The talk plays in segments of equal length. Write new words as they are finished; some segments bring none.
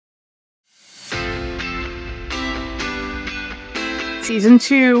Season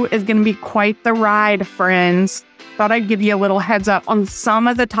 2 is going to be quite the ride, friends. Thought I'd give you a little heads up on some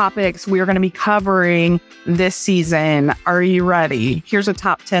of the topics we're going to be covering this season. Are you ready? Here's a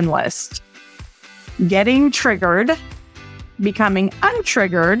top 10 list. Getting triggered, becoming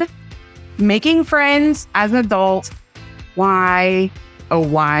untriggered, making friends as an adult. Why? Oh,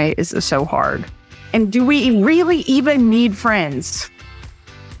 why is this so hard? And do we really even need friends?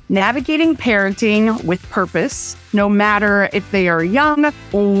 Navigating parenting with purpose, no matter if they are young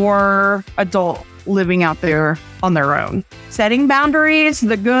or adult living out there on their own. Setting boundaries,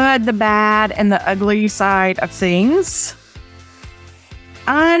 the good, the bad, and the ugly side of things.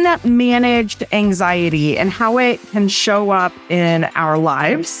 Unmanaged anxiety and how it can show up in our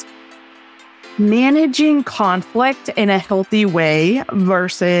lives. Managing conflict in a healthy way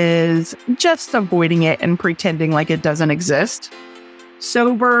versus just avoiding it and pretending like it doesn't exist.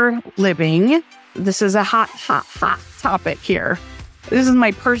 Sober living. This is a hot topic here. This is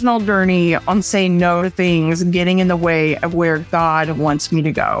my personal journey on saying no to things, getting in the way of where God wants me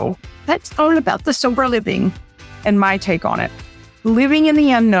to go. That's all about the sober living and my take on it. Living in the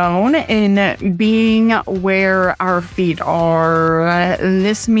unknown and being where our feet are.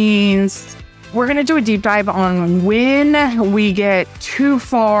 This means we're going to do a deep dive on when we get too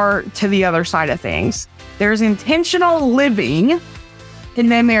far to the other side of things. There's intentional living, and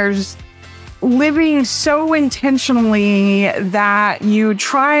then there's living so intentionally that you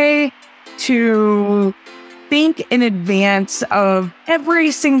try to think in advance of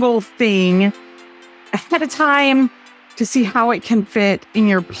every single thing ahead of time to see how it can fit in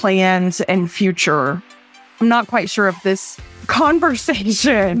your plans and future. I'm not quite sure if this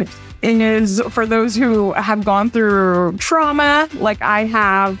conversation is for those who have gone through trauma like I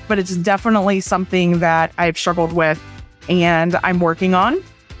have, but it's definitely something that I've struggled with and I'm working on.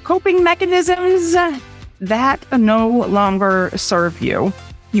 Coping mechanisms that no longer serve you.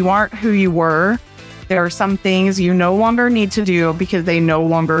 You aren't who you were. There are some things you no longer need to do because they no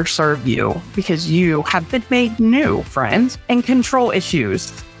longer serve you, because you have been made new, friends. And control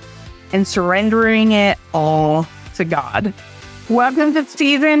issues and surrendering it all to God. Welcome to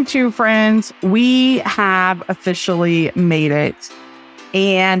Season 2, friends. We have officially made it.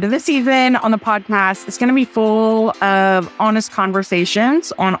 And this season on the podcast is going to be full of honest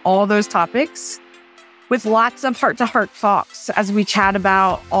conversations on all those topics with lots of heart-to-heart talks as we chat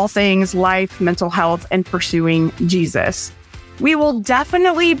about all things life, mental health, and pursuing Jesus. We will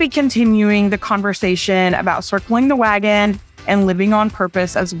definitely be continuing the conversation about circling the wagon and living on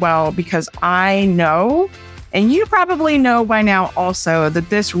purpose as well, because I know, and you probably know by now also, that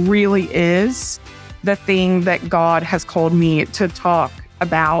this really is the thing that God has called me to talk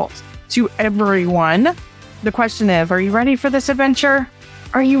about to everyone. The question is, are you ready for this adventure?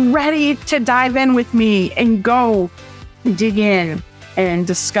 Are you ready to dive in with me and go dig in and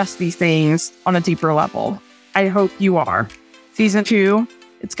discuss these things on a deeper level? I hope you are. Season 2,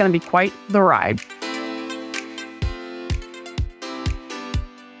 it's going to be quite the ride.